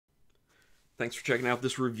Thanks for checking out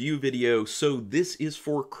this review video. So this is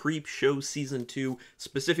for Creepshow Season 2.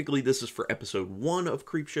 Specifically, this is for Episode 1 of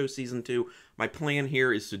Creepshow Season 2. My plan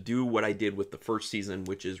here is to do what I did with the first season,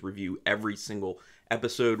 which is review every single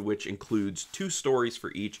episode, which includes 2 stories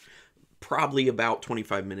for each, probably about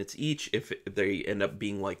 25 minutes each, if they end up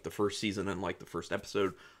being like the first season and like the first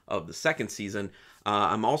episode of the second season.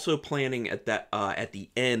 I'm also planning at the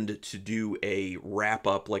end to do a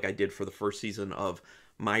wrap-up like I did for the first season of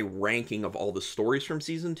my ranking of all the stories from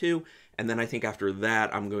season 2, and then I think after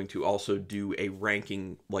that I'm going to also do a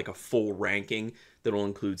ranking, like a full ranking that'll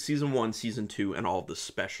include season 1, season 2, and all of the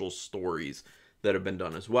special stories that have been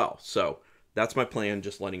done as well. So that's my plan,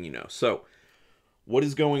 just letting you know. So what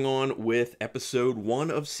is going on with episode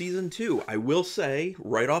 1 of season 2? I will say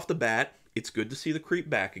right off the bat, it's good to see the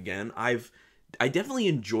creep back again. I definitely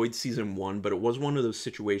enjoyed season 1, but it was one of those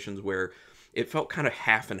situations where it felt kind of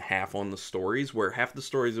half and half on the stories, where half the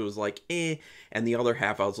stories it was like, and the other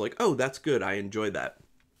half I was like, oh, that's good, I enjoyed that.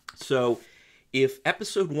 So if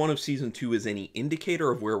episode 1 of season 2 is any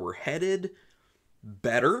indicator of where we're headed,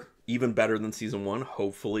 better, even better than season 1.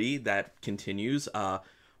 Hopefully that continues.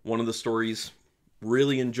 One of the stories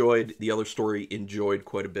really enjoyed, the other story enjoyed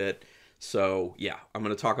quite a bit. So yeah, I'm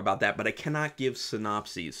going to talk about that, but I cannot give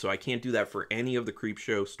synopses, so I can't do that for any of the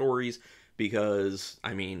Creepshow stories because,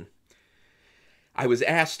 I mean, I was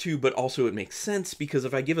asked to, but also it makes sense because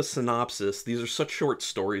if I give a synopsis, these are such short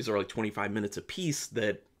stories, they're like 25 minutes a piece,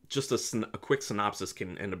 that just a quick synopsis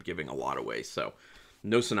can end up giving a lot away. So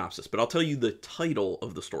no synopsis, but I'll tell you the title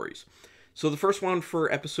of the stories. So the first one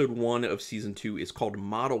for episode 1 of season 2 is called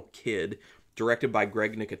Model Kid, directed by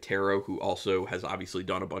Greg Nicotero, who also has obviously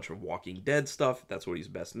done a bunch of Walking Dead stuff. That's what he's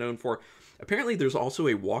best known for. Apparently there's also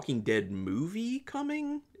a Walking Dead movie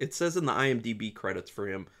coming. It says in the IMDb credits for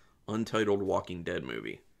him, untitled Walking Dead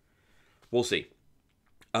movie. We'll see.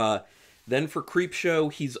 Then for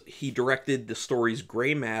Creepshow, he directed the stories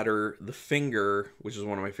Gray Matter, The Finger, which is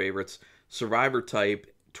one of my favorites, Survivor Type,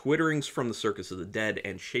 Twitterings from the Circus of the Dead,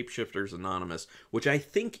 and Shapeshifters Anonymous, which I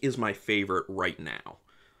think is my favorite right now.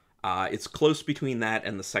 It's close between that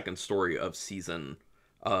and the second story of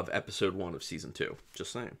episode 1 of season 2.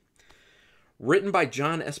 Just saying. Written by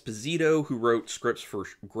John Esposito, who wrote scripts for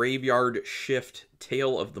Graveyard Shift,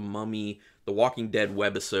 Tale of the Mummy, The Walking Dead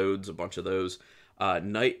webisodes, a bunch of those,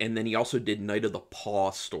 and then he also did Night of the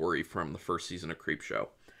Paw story from the first season of Creepshow.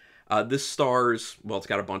 This stars, well, it's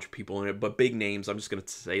got a bunch of people in it, but big names. I'm just going to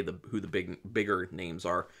say who the bigger names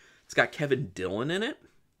are. It's got Kevin Dillon in it,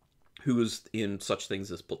 who's in such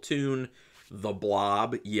things as Platoon, The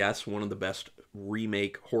Blob, yes, one of the best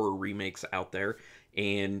horror remakes out there,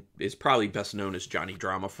 and is probably best known as Johnny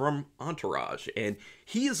Drama from Entourage. And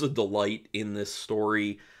he is a delight in this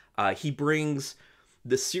story. He brings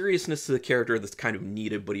the seriousness to the character that's kind of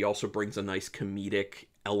needed, but he also brings a nice comedic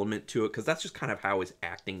element to it, because that's just kind of how his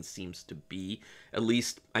acting seems to be. At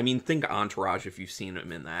least, I mean, think Entourage if you've seen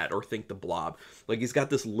him in that, or think The Blob. Like, he's got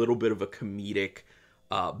this little bit of a comedic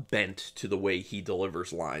bent to the way he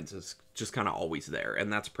delivers lines. Is just kind of always there,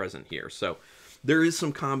 and that's present here. So there is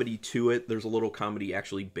some comedy to it. There's a little comedy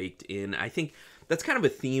actually baked in. I think that's kind of a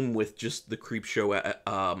theme with just the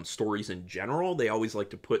Creepshow stories in general. They always like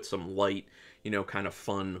to put some light, kind of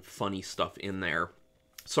fun, funny stuff in there.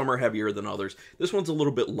 Some are heavier than others. This one's a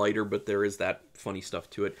little bit lighter, but there is that funny stuff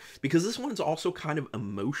to it, because this one's also kind of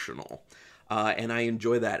emotional, and I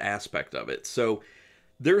enjoy that aspect of it. So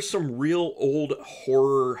there's some real old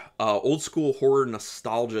school horror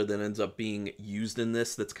nostalgia that ends up being used in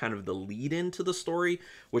this. That's kind of the lead into the story,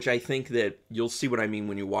 which I think that you'll see what I mean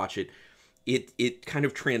when you watch it. It kind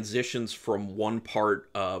of transitions from one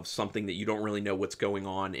part of something that you don't really know what's going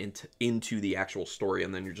on into the actual story,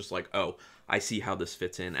 and then you're just like, oh, I see how this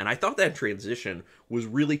fits in. And I thought that transition was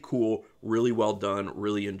really cool, really well done,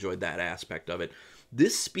 really enjoyed that aspect of it.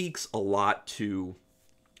 This speaks a lot to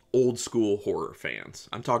old school horror fans.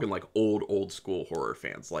 I'm talking like old school horror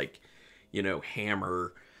fans, like,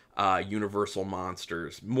 Hammer, Universal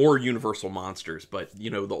Monsters, more Universal Monsters, but,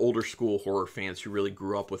 the older school horror fans who really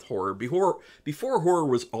grew up with horror before horror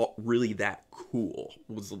was really that cool,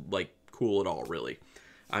 was like cool at all, really.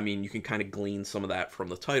 I mean, you can kind of glean some of that from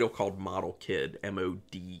the title called Model Kid,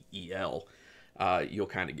 M-O-D-E-L. You'll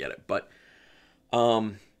kind of get it, but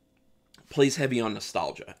plays heavy on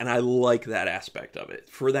nostalgia, and I like that aspect of it.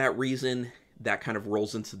 For that reason, that kind of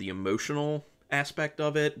rolls into the emotional aspect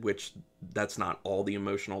of it, which that's not all the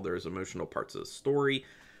emotional. There's emotional parts of the story,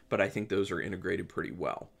 but I think those are integrated pretty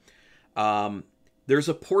well. There's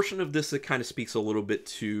a portion of this that kind of speaks a little bit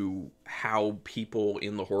to how people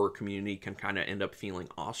in the horror community can kind of end up feeling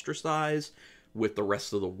ostracized with the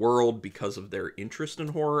rest of the world because of their interest in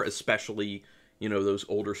horror, especially, you know, those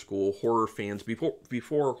older school horror fans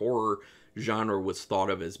before horror genre was thought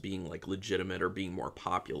of as being like legitimate or being more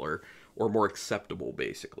popular or more acceptable,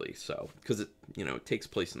 basically. So, because it, you know, it takes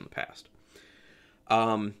place in the past.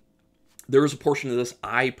 There was a portion of this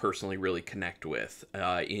I personally really connect with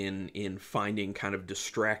in finding kind of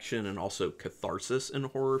distraction and also catharsis in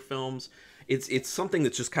horror films. It's something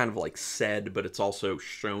that's just kind of like said, but it's also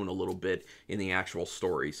shown a little bit in the actual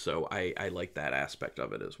story. So I like that aspect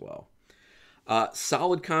of it as well.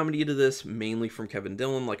 Solid comedy to this, mainly from Kevin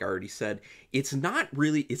Dillon, like I already said. It's not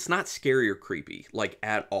scary or creepy, like,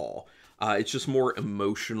 at all. It's just more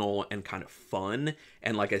emotional and kind of fun,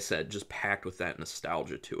 and like I said, just packed with that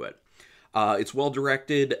nostalgia to it. It's well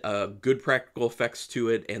directed, good practical effects to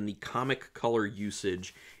it, and the comic color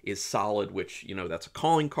usage is solid, which, you know, that's a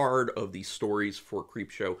calling card of these stories for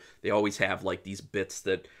Creepshow. They always have, like, these bits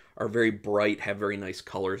that are very bright, have very nice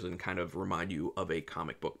colors, and kind of remind you of a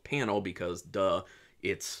comic book panel because, duh,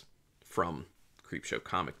 it's from Creepshow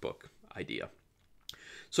comic book idea.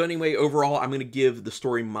 So anyway, overall, I'm going to give the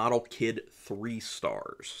story Model Kid 3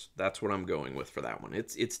 stars. That's what I'm going with for that one.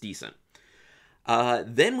 It's decent.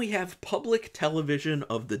 Then we have Public Television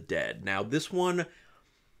of the Dead. Now, this one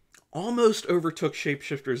almost overtook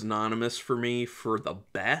Shapeshifters Anonymous for me for the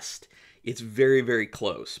best. It's very, very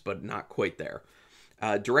close, but not quite there.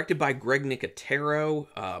 Directed by Greg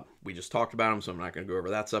Nicotero. We just talked about him, so I'm not going to go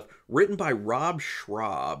over that stuff. Written by Rob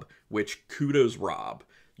Schrab, which, kudos, Rob.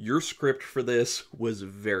 Your script for this was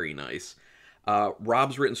very nice.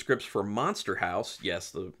 Rob's written scripts for Monster House, yes,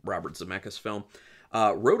 the Robert Zemeckis film.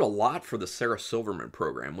 Wrote a lot for the Sarah Silverman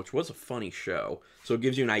program, which was a funny show. So it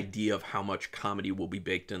gives you an idea of how much comedy will be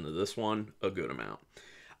baked into this one, a good amount.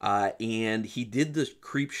 And he did the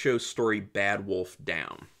Creepshow story Bad Wolf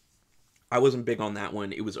Down. I wasn't big on that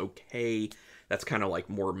one. It was okay. That's kind of like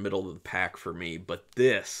more middle of the pack for me. But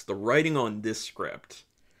this, the writing on this script,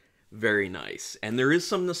 very nice. And there is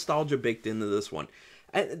some nostalgia baked into this one.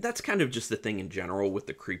 That's kind of just the thing in general with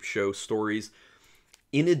the Creepshow stories.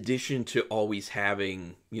 In addition to always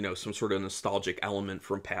having, you know, some sort of nostalgic element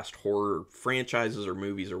from past horror franchises or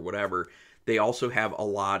movies or whatever, they also have a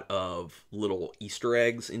lot of little Easter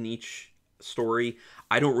eggs in each story.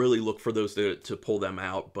 I don't really look for those to pull them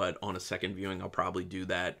out, but on a second viewing, I'll probably do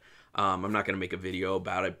that. I'm not going to make a video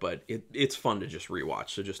about it, but it's fun to just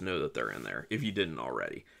rewatch, so just know that they're in there, if you didn't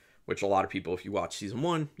already. Which a lot of people, if you watch season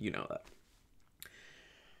 1, you know that.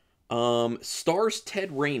 Stars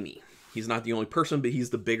Ted Raimi. He's not the only person, but he's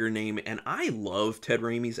the bigger name, and I love Ted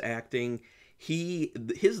Raimi's acting.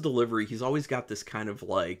 His delivery, he's always got this kind of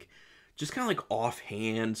like, just kind of like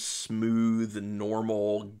offhand, smooth,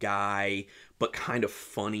 normal guy, but kind of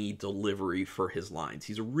funny delivery for his lines.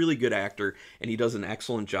 He's a really good actor, and he does an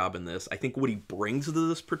excellent job in this. I think what he brings to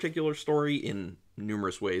this particular story in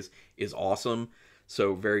numerous ways is awesome.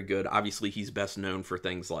 So very good. Obviously, he's best known for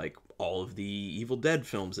things like all of the Evil Dead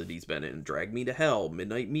films that he's been in. Drag Me to Hell,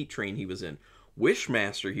 Midnight Meat Train he was in.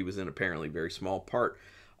 Wishmaster he was in, apparently, very small part.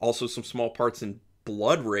 Also some small parts in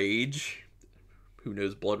Blood Rage. Who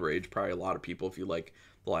knows Blood Rage? Probably a lot of people if you like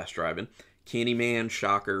The Last Drive-In. Candyman,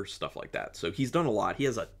 Shocker, stuff like that. So he's done a lot. He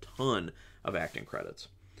has a ton of acting credits.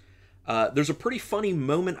 There's a pretty funny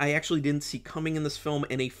moment I actually didn't see coming in this film,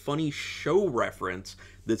 and a funny show reference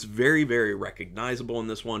that's very, very recognizable in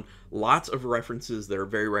this one. Lots of references that are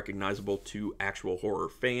very recognizable to actual horror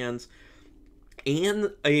fans,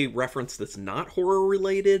 and a reference that's not horror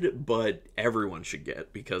related, but everyone should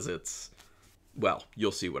get because it's, well,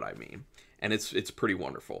 you'll see what I mean. And it's pretty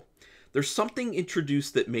wonderful. There's something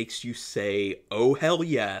introduced that makes you say, oh hell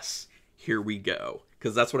yes, here we go.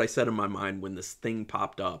 Because that's what I said in my mind when this thing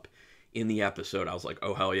popped up in the episode. I was like,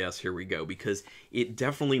 oh hell yes, here we go. Because it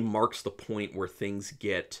definitely marks the point where things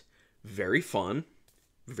get very fun,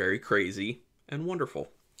 very crazy, and wonderful.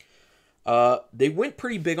 They went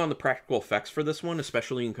pretty big on the practical effects for this one,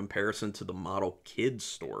 especially in comparison to the Model Kid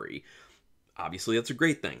story. Obviously, that's a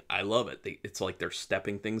great thing. I love it. It's like they're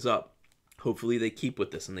stepping things up. Hopefully they keep with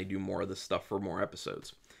this and they do more of this stuff for more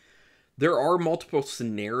episodes. There are multiple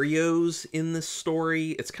scenarios in this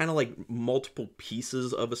story. It's kind of like multiple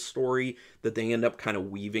pieces of a story that they end up kind of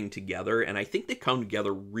weaving together, and I think they come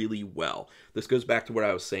together really well. This goes back to what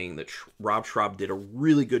I was saying, that Rob Schrab did a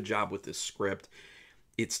really good job with this script.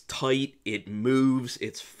 It's tight, it moves,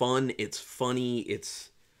 it's fun, it's funny, it's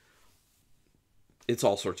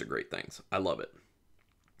all sorts of great things. I love it.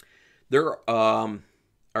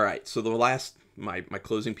 All right, so the last, my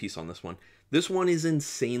closing piece on this one. This one is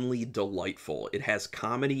insanely delightful. It has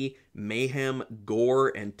comedy, mayhem, gore,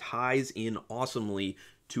 and ties in awesomely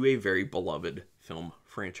to a very beloved film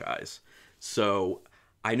franchise. So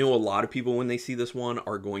I know a lot of people when they see this one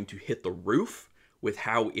are going to hit the roof with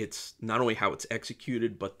how it's, not only how it's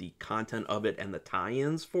executed, but the content of it and the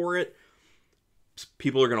tie-ins for it.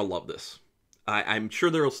 People are going to love this. I'm sure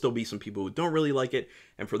there will still be some people who don't really like it,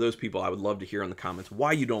 and for those people, I would love to hear in the comments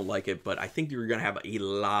why you don't like it, but I think you're going to have a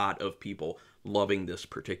lot of people loving this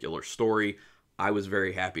particular story. I was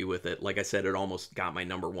very happy with it. Like I said, it almost got my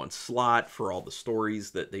 #1 slot for all the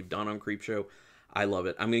stories that they've done on Creepshow. I love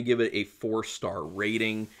it. I'm going to give it a 4-star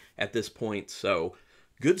rating at this point, so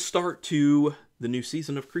good start to the new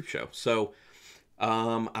season of Creepshow. So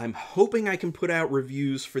I'm hoping I can put out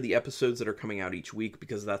reviews for the episodes that are coming out each week,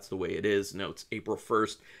 because that's the way it is. No, it's April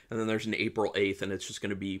 1st, and then there's an April 8th, and it's just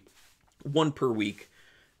going to be one per week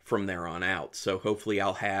from there on out. So hopefully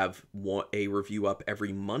I'll have a review up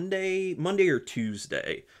every Monday or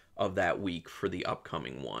Tuesday of that week for the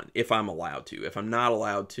upcoming one, if I'm allowed to. If I'm not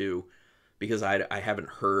allowed to, because I haven't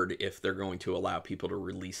heard if they're going to allow people to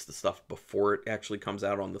release the stuff before it actually comes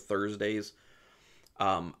out on the Thursdays,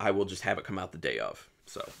 I will just have it come out the day of.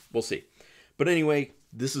 So we'll see. But anyway,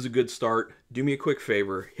 this is a good start. Do me a quick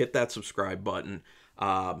favor, hit that subscribe button,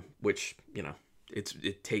 which, you know,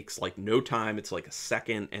 it takes like no time. It's like a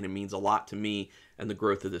second, and it means a lot to me and the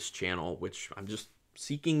growth of this channel, which I'm just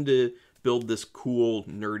seeking to build this cool,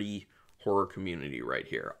 nerdy horror community right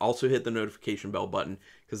here. Also hit the notification bell button,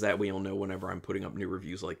 because that way you'll know whenever I'm putting up new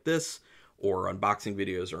reviews like this or unboxing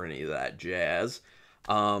videos or any of that jazz.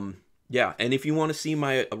 Yeah, and if you want to see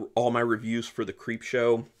all my reviews for the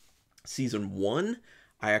Creepshow Season 1,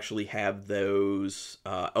 I actually have those,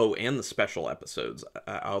 oh, and the special episodes.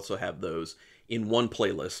 I also have those in one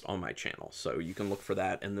playlist on my channel, so you can look for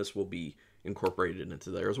that, and this will be incorporated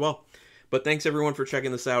into there as well. But thanks, everyone, for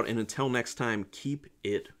checking this out, and until next time, keep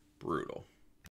it brutal.